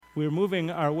We're moving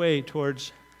our way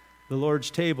towards the Lord's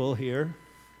table here,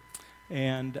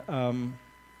 and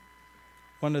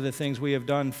one of the things we have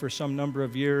done for some number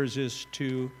of years is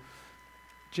to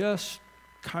just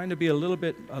kind of be a little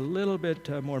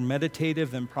bit more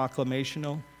meditative than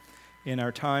proclamational in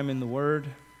our time in the Word,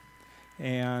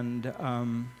 and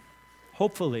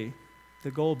hopefully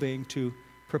the goal being to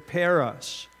prepare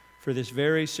us for this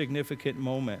very significant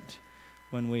moment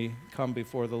when we come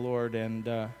before the Lord and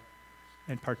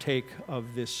partake of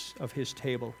His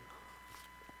table.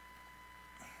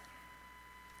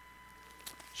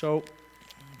 So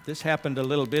this happened a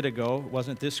little bit ago. It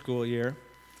wasn't this school year.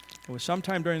 It was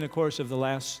sometime during the course of the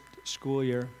last school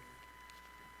year.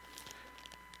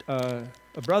 A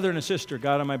brother and a sister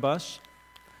got on my bus,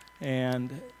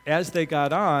 and as they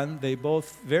got on, they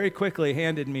both very quickly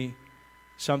handed me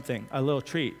something, a little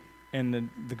treat. And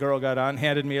the girl got on,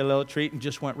 handed me a little treat, and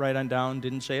just went right on down,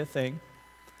 didn't say a thing.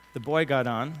 The boy got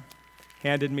on,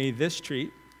 handed me this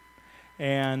treat,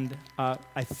 and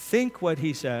I think what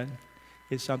he said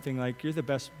is something like, "You're the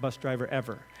best bus driver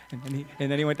ever." And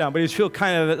then he went down. But he was feel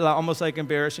kind of almost like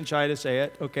embarrassed and shy to say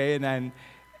it, okay?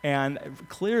 And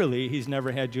clearly he's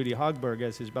never had Judy Hogberg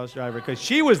as his bus driver because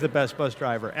she was the best bus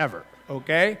driver ever,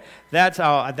 okay? That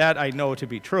I know to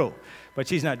be true. But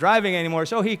she's not driving anymore,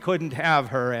 so he couldn't have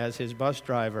her as his bus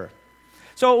driver.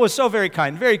 So it was so very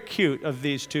kind, very cute of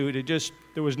these two to just,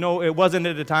 it wasn't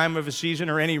at a time of a season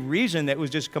or any reason, that was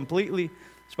just completely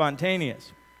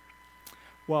spontaneous.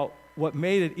 Well, what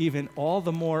made it even all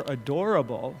the more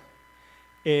adorable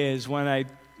is when I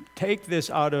take this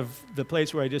out of the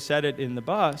place where I just set it in the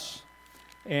bus,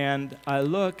 and I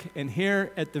look, and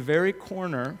here at the very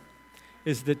corner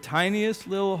is the tiniest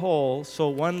little hole, so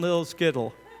one little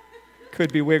Skittle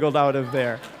could be wiggled out of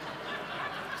there.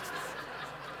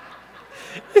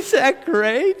 Is that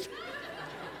great?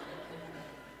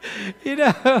 You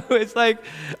know, it's like,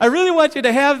 I really want you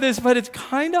to have this, but it's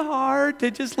kind of hard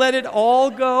to just let it all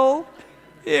go.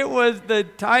 It was the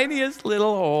tiniest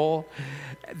little hole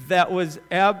that was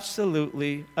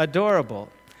absolutely adorable.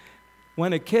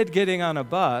 When a kid getting on a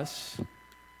bus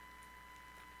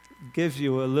gives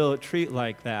you a little treat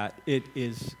like that, it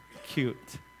is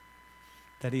cute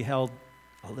that he held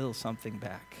a little something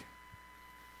back.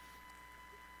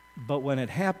 But when it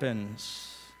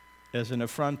happens as an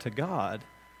affront to God,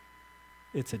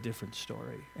 it's a different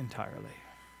story entirely.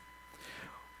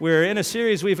 We're in a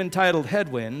series we've entitled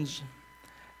Headwinds,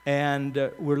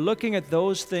 and we're looking at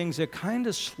those things that kind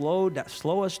of slow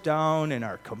us down in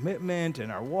our commitment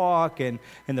and our walk and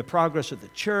the progress of the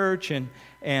church,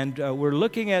 and we're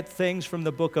looking at things from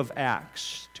the book of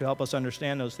Acts to help us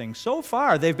understand those things. So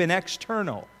far, they've been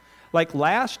external. Like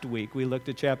last week, we looked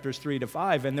at chapters 3 to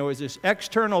 5, and there was this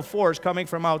external force coming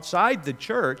from outside the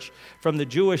church, from the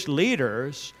Jewish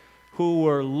leaders, who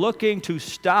were looking to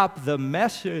stop the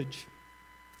message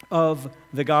of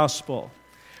the gospel.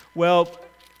 Well,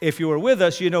 if you were with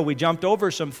us, you know we jumped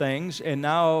over some things, and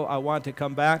now I want to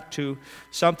come back to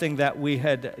something that we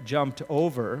had jumped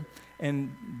over,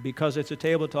 and because it's a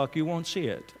table talk, you won't see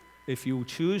it. If you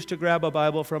choose to grab a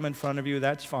Bible from in front of you,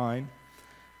 that's fine.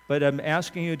 But I'm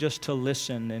asking you just to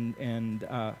listen and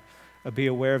be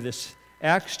aware of this.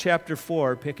 Acts chapter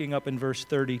 4, picking up in verse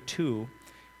 32.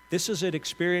 This is an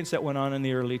experience that went on in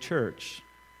the early church.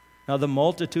 Now the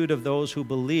multitude of those who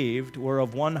believed were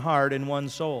of one heart and one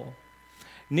soul.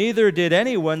 Neither did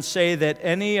anyone say that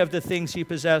any of the things he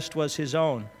possessed was his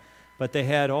own, but they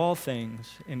had all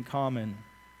things in common.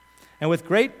 And with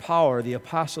great power the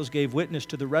apostles gave witness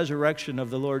to the resurrection of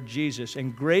the Lord Jesus,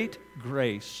 and great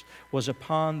grace was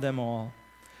upon them all.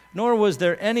 Nor was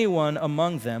there anyone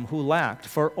among them who lacked,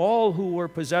 for all who were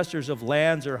possessors of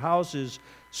lands or houses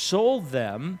sold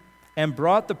them and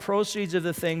brought the proceeds of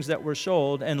the things that were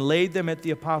sold and laid them at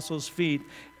the apostles' feet,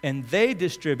 and they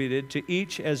distributed to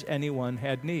each as anyone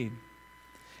had need.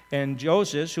 And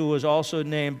Joseph, who was also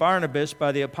named Barnabas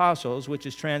by the apostles, which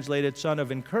is translated son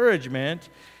of encouragement,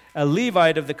 a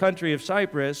Levite of the country of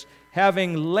Cyprus,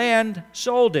 having land,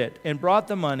 sold it and brought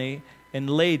the money and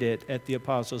laid it at the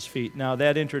apostles' feet. Now,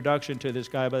 that introduction to this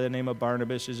guy by the name of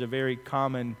Barnabas is a very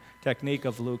common technique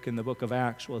of Luke in the book of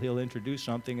Acts. Well, he'll introduce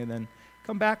something and then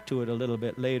come back to it a little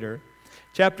bit later.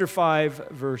 Chapter 5,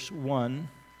 verse 1.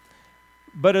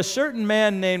 But a certain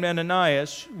man named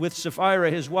Ananias, with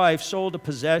Sapphira his wife, sold a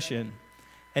possession,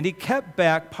 and he kept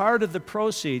back part of the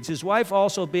proceeds, his wife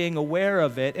also being aware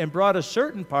of it, and brought a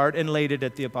certain part and laid it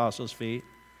at the apostles' feet.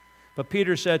 But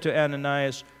Peter said to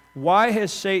Ananias, "Why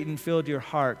has Satan filled your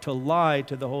heart to lie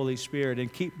to the Holy Spirit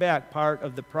and keep back part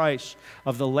of the price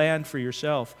of the land for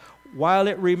yourself? While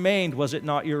it remained, was it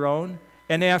not your own?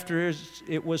 And after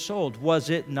it was sold, was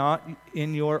it not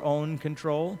in your own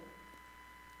control?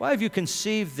 Why have you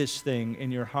conceived this thing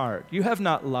in your heart? You have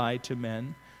not lied to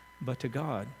men, but to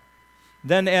God."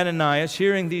 Then Ananias,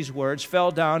 hearing these words,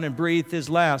 fell down and breathed his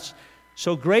last.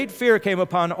 So great fear came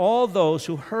upon all those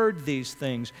who heard these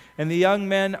things. And the young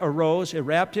men arose and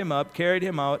wrapped him up, carried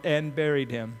him out, and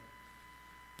buried him.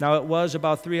 Now it was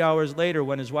about 3 hours later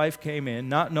when his wife came in,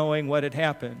 not knowing what had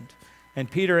happened. And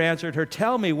Peter answered her,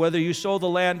 "Tell me whether you sold the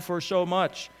land for so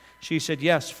much." She said,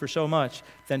 "Yes, for so much."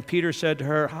 Then Peter said to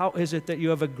her, "How is it that you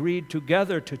have agreed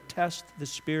together to test the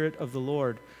Spirit of the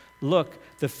Lord? Look,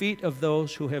 the feet of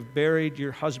those who have buried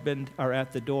your husband are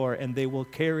at the door, and they will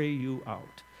carry you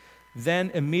out."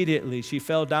 Then immediately she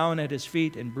fell down at his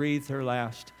feet and breathed her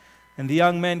last. And the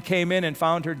young men came in and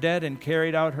found her dead, and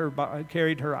carrying her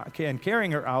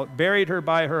out, buried her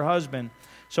by her husband.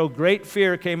 So great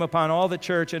fear came upon all the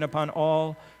church and upon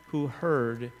all who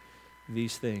heard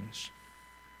these things.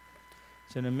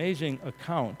 It's an amazing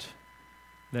account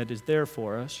that is there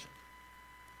for us.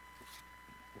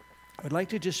 I'd like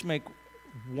to just make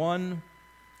one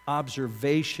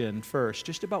observation first,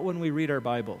 just about when we read our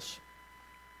Bibles,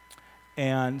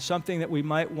 and something that we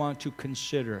might want to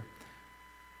consider.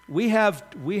 We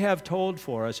have told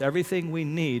for us everything we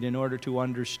need in order to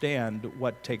understand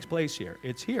what takes place here.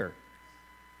 It's here.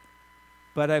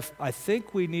 But I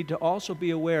think we need to also be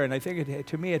aware, and I think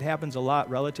to me it happens a lot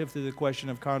relative to the question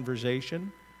of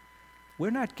conversation.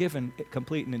 We're not given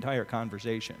complete and entire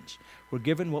conversations. We're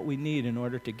given what we need in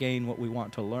order to gain what we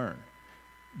want to learn.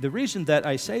 The reason that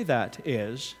I say that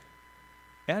is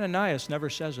Ananias never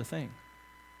says a thing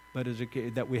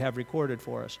that we have recorded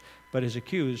for us, but is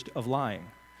accused of lying.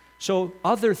 So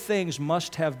other things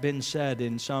must have been said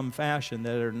in some fashion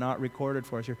that are not recorded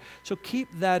for us here. So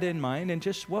keep that in mind, and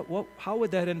just how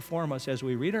would that inform us as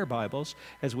we read our Bibles,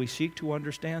 as we seek to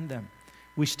understand them?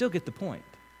 We still get the point.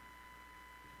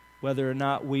 Whether or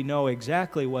not we know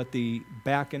exactly what the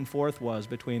back and forth was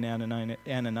between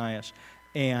Ananias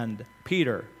and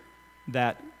Peter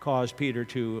that caused Peter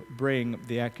to bring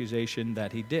the accusation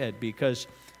that he did, because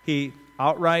he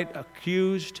outright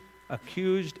accused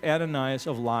Ananias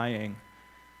of lying.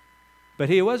 But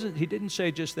he didn't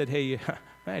say just that, "Hey,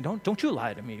 man, don't you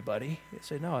lie to me, buddy." He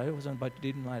said, "No, it wasn't, but you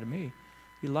didn't lie to me."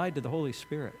 He lied to the Holy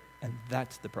Spirit, and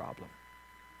that's the problem.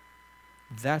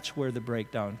 That's where the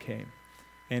breakdown came.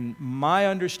 And my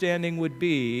understanding would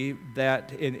be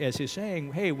that, as he's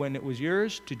saying, "Hey, when it was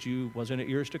yours, wasn't it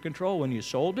yours to control? When you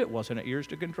sold it, wasn't it yours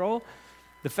to control?"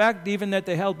 The fact even that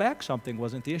they held back something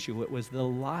wasn't the issue. It was the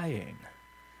lying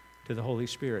to the Holy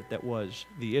Spirit that was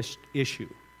the issue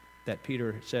that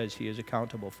Peter says he is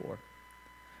accountable for.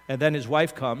 And then his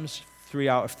wife comes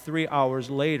 3 hours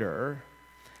later,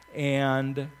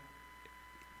 and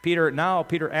Peter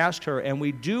asked her, and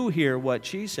we do hear what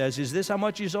she says, "Is this how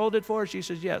much you sold it for?" She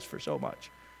says, "Yes, for so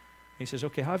much." He says,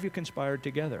 "Okay, how have you conspired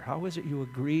together? How is it you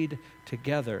agreed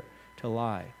together to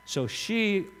lie?" So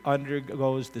she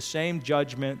undergoes the same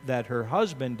judgment that her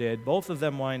husband did. Both of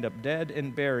them wind up dead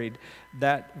and buried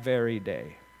that very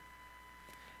day.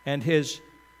 And his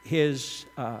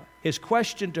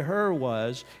question to her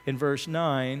was, in verse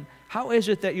 9, "How is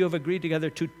it that you have agreed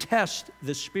together to test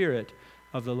the Spirit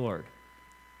of the Lord?"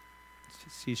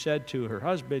 He said to her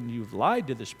husband, "You've lied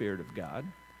to the Spirit of God."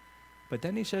 But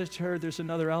then he says to her, there's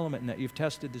another element in that. You've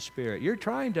tested the Spirit. You're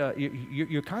kind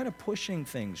of pushing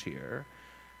things here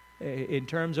in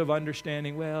terms of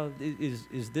understanding, well,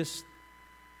 is this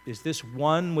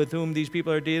one with whom these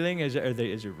people are dealing? Is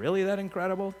it really that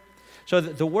incredible? So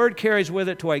the word carries with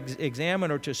it to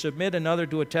examine or to submit another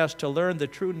to a test to learn the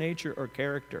true nature or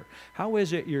character. How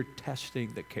is it you're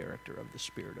testing the character of the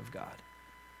Spirit of God?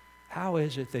 How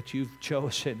is it that you've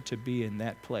chosen to be in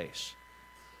that place?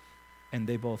 And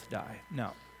they both die.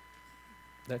 Now,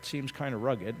 that seems kind of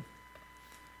rugged.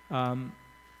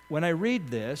 When I read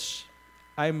this,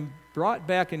 I'm brought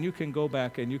back, and you can go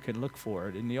back and you can look for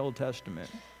it in the Old Testament.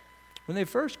 When they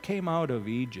first came out of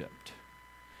Egypt,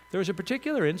 there was a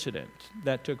particular incident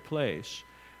that took place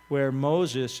where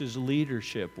Moses'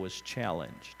 leadership was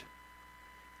challenged.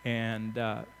 And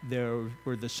there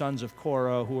were the sons of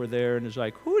Korah who were there, and it's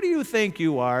like, "Who do you think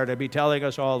you are to be telling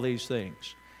us all these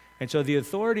things?" And so the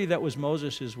authority that was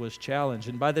Moses's was challenged.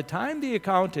 And by the time the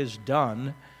account is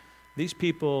done, these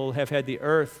people have had the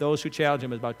earth, those who challenged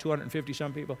him, about 250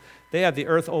 some people, they have the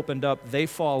earth opened up, they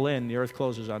fall in, the earth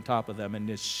closes on top of them, and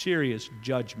this serious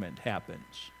judgment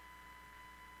happens.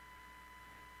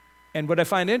 And what I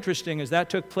find interesting is that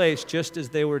took place just as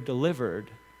they were delivered,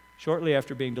 shortly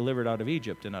after being delivered out of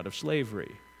Egypt and out of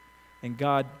slavery. And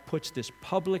God puts this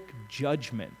public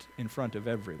judgment in front of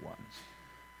everyone.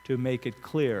 to make it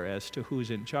clear as to who's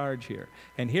in charge here.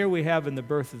 And here we have in the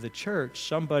birth of the church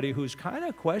somebody who's kind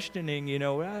of questioning,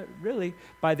 really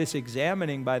by this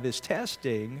examining, by this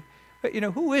testing,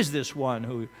 who is this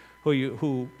one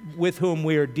who with whom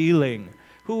we are dealing?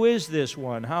 Who is this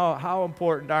one? How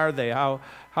important are they?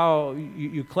 How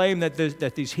you claim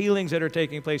that these healings that are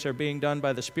taking place are being done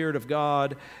by the Spirit of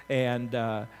God and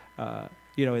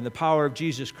in the power of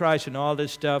Jesus Christ and all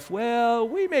this stuff. Well,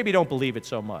 we maybe don't believe it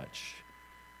so much.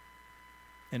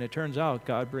 And it turns out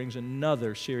God brings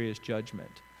another serious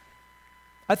judgment.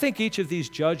 I think each of these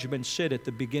judgments sit at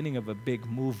the beginning of a big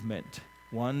movement.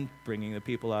 One, bringing the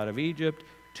people out of Egypt.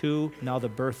 Two, now the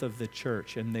birth of the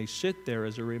church. And they sit there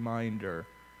as a reminder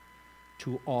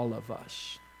to all of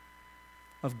us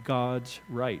of God's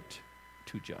right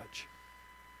to judge,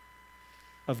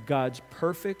 of God's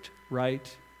perfect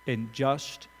right and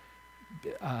just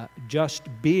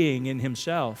being in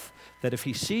himself, that if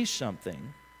he sees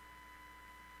something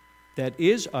that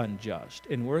is unjust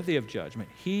and worthy of judgment,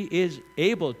 he is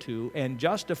able to and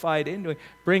justified in doing,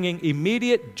 bringing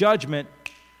immediate judgment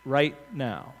right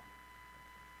now.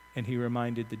 And he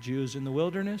reminded the Jews in the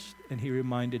wilderness, and he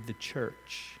reminded the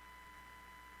church.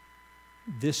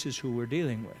 This is who we're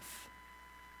dealing with.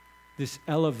 This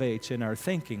elevates in our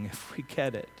thinking, if we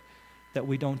get it, that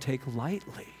we don't take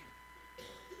lightly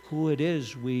who it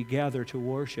is we gather to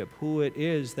worship, who it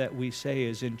is that we say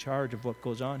is in charge of what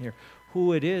goes on here,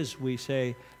 who it is we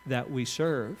say that we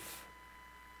serve,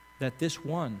 that this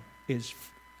one is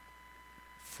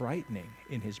frightening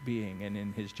in his being and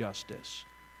in his justice.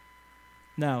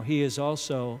 Now, he is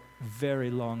also very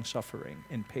long-suffering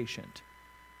and patient,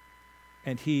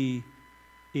 and he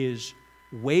is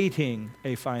waiting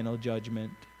a final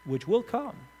judgment which will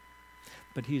come,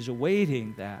 but he's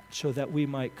awaiting that so that we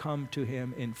might come to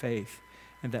him in faith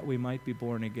and that we might be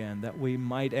born again, that we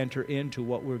might enter into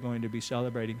what we're going to be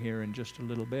celebrating here in just a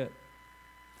little bit.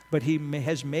 But he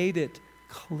has made it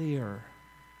clear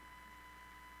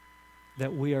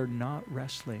that we are not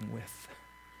wrestling with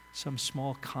some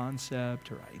small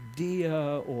concept or idea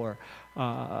or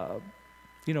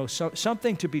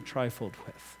something to be trifled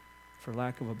with, for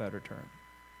lack of a better term.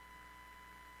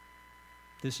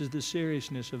 This is the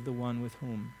seriousness of the one with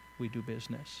whom we do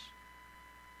business.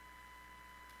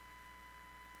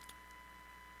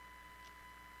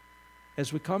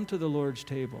 As we come to the Lord's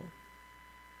table,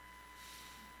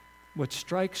 what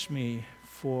strikes me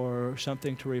for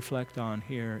something to reflect on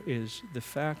here is the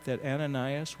fact that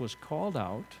Ananias was called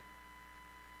out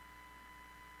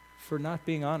for not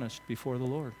being honest before the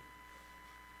Lord,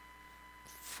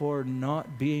 for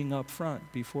not being upfront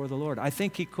before the Lord. I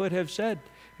think he could have said,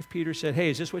 if Peter said,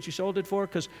 hey, is this what you sold it for?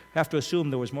 Because I have to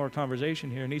assume there was more conversation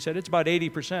here. And he said, it's about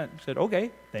 80%. He said, okay,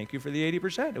 thank you for the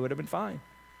 80%. It would have been fine.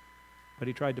 But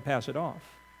he tried to pass it off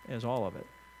as all of it.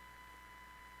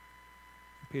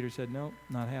 Peter said, no,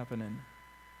 not happening.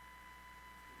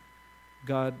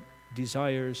 God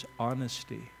desires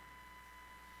honesty.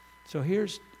 So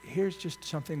here's just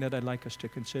something that I'd like us to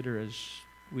consider as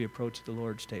we approach the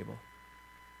Lord's table.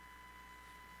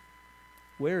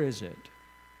 Where is it?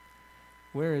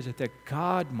 Where is it that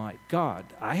God,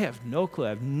 I have no clue. I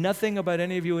have nothing about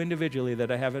any of you individually that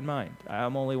I have in mind.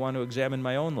 I'm only want to examine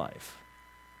my own life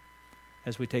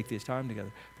as we take this time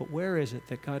together. But where is it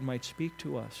that God might speak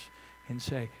to us and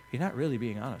say, you're not really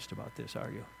being honest about this, are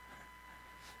you?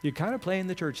 You're kind of playing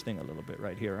the church thing a little bit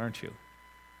right here, aren't you?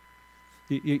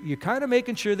 You're kind of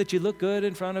making sure that you look good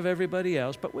in front of everybody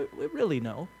else, but we really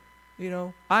know.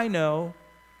 I know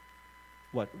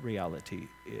what reality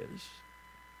is.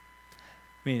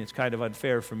 I mean, it's kind of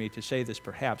unfair for me to say this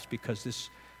perhaps because this,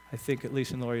 I think, at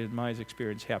least in Lori and my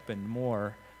experience, happened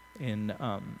more when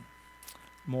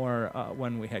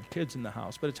we had kids in the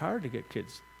house. But it's hard to get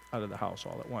kids out of the house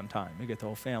all at one time. You get the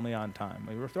whole family on time.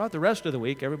 Throughout the rest of the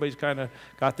week, everybody's kind of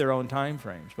got their own time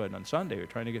frames. But on Sunday, we're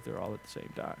trying to get there all at the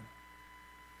same time.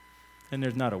 And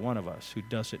there's not a one of us who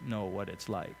doesn't know what it's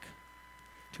like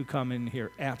to come in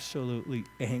here absolutely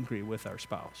angry with our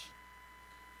spouse.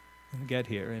 And get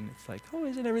here, and it's like, oh,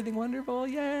 isn't everything wonderful?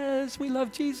 Yes, we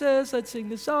love Jesus. Let's sing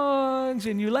the songs.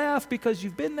 And you laugh because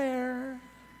you've been there.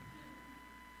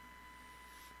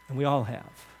 And we all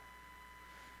have.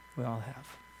 We all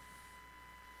have.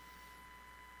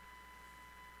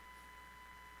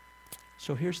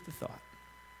 So here's the thought.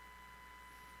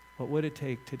 What would it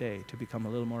take today to become a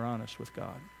little more honest with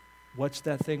God? What's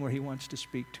that thing where he wants to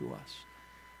speak to us?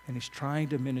 And he's trying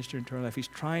to minister into our life. He's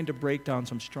trying to break down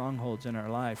some strongholds in our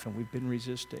life, and we've been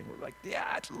resisting. We're like,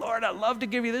 yeah, Lord, I'd love to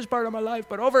give you this part of my life,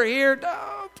 but over here,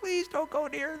 no, please don't go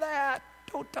near that.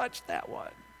 Don't touch that one.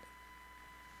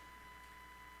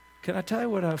 Can I tell you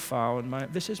what I've found?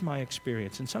 This is my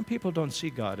experience, and some people don't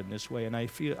see God in this way, and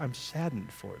I'm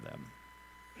saddened for them.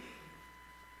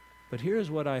 But here's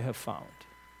what I have found.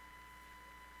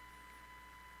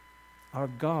 Our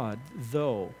God,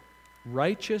 though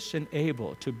righteous and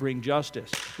able to bring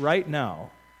justice right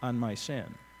now on my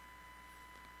sin,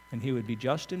 and he would be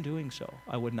just in doing so,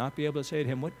 I would not be able to say to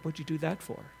him, what would you do that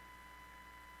for?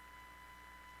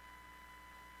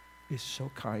 Is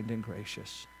so kind and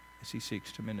gracious as he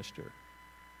seeks to minister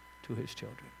to his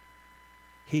children.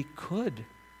 He could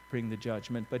bring the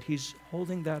judgment, but he's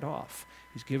holding that off.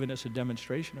 He's given us a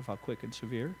demonstration of how quick and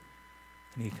severe,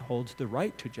 and he holds the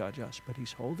right to judge us, but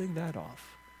he's holding that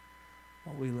off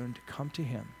while we learn to come to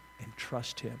him and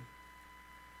trust him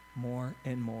more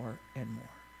and more and more.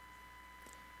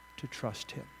 To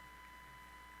trust him.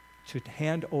 To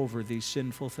hand over these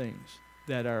sinful things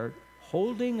that are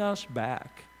holding us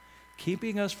back,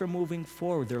 keeping us from moving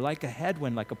forward. They're like a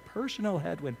headwind, like a personal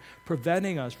headwind,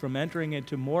 preventing us from entering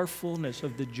into more fullness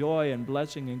of the joy and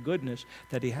blessing and goodness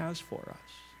that he has for us.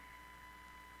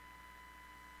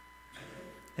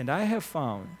 And I have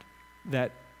found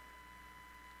that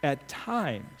at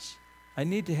times I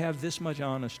need to have this much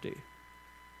honesty.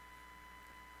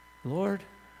 Lord,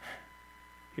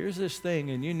 here's this thing,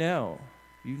 and you know,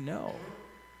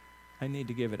 I need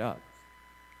to give it up.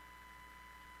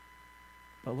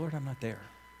 But Lord, I'm not there.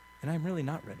 And I'm really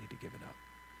not ready to give it up.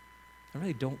 I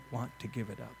really don't want to give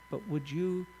it up. But would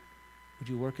you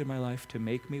work in my life to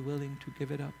make me willing to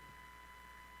give it up?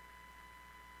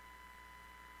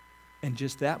 And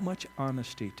just that much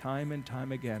honesty, time and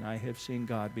time again, I have seen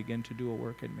God begin to do a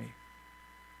work in me.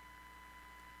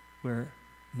 Where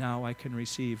now I can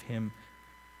receive him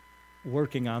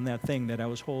working on that thing that I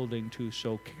was holding to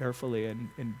so carefully, and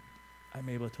I'm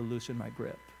able to loosen my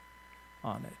grip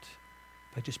on it.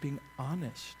 By just being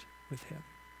honest with him.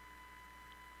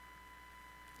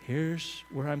 Here's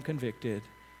where I'm convicted.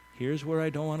 Here's where I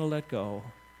don't want to let go.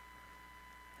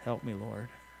 Help me, Lord.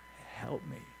 Help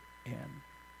me. And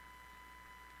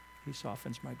he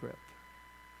softens my grip.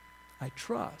 I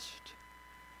trust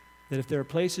that if there are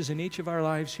places in each of our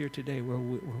lives here today where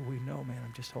we know, man,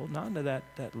 I'm just holding on to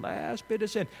that last bit of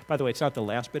sin. By the way, it's not the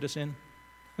last bit of sin.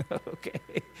 Okay?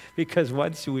 Because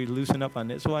once we loosen up on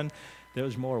this one,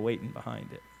 there's more waiting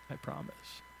behind it, I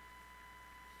promise.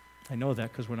 I know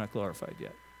that because we're not glorified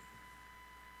yet.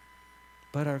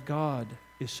 But our God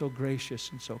is so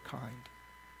gracious and so kind,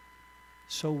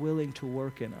 so willing to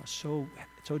work in us, so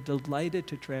delighted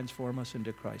to transform us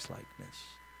into Christ-likeness,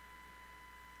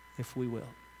 if we will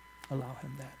allow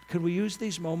him that. Could we use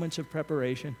these moments of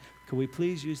preparation? Could we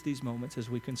please use these moments as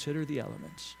we consider the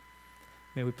elements?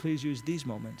 May we please use these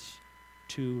moments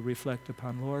to reflect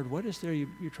upon, Lord, what is there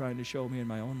you're trying to show me in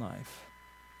my own life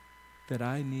that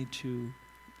I need to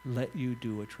let you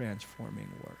do a transforming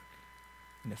work?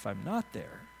 And if I'm not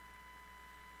there,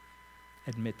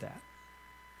 admit that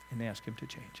and ask him to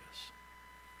change us.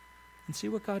 And see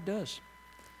what God does.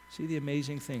 See the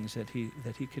amazing things that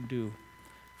he can do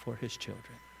for his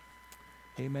children.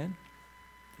 Amen?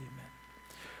 Amen.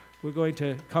 We're going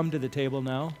to come to the table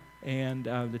now. And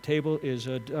the table is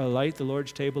a delight. The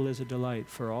Lord's table is a delight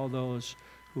for all those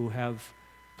who have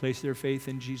placed their faith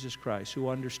in Jesus Christ, who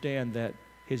understand that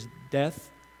his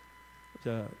death,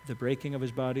 the breaking of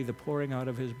his body, the pouring out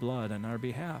of his blood on our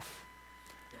behalf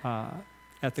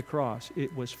at the cross,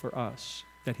 it was for us,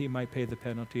 that he might pay the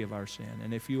penalty of our sin.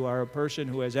 And if you are a person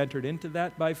who has entered into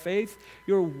that by faith,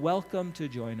 you're welcome to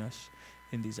join us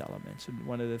in these elements. And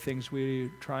one of the things we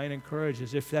try and encourage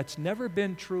is, if that's never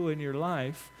been true in your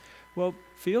life, well,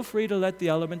 feel free to let the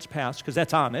elements pass, because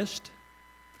that's honest.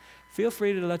 Feel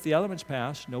free to let the elements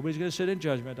pass. Nobody's going to sit in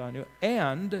judgment on you.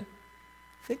 And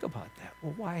think about that.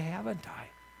 Well, why haven't I?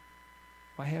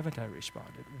 Why haven't I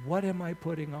responded? What am I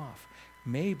putting off?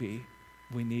 Maybe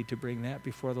we need to bring that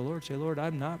before the Lord. Say, Lord, I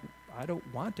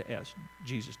don't want to ask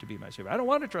Jesus to be my Savior. I don't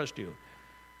want to trust you.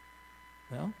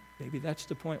 Well, maybe that's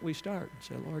the point we start. And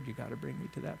say, Lord, you got to bring me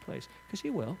to that place. Because he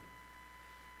will.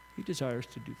 He desires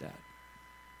to do that.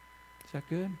 Is that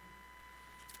good?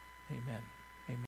 Amen.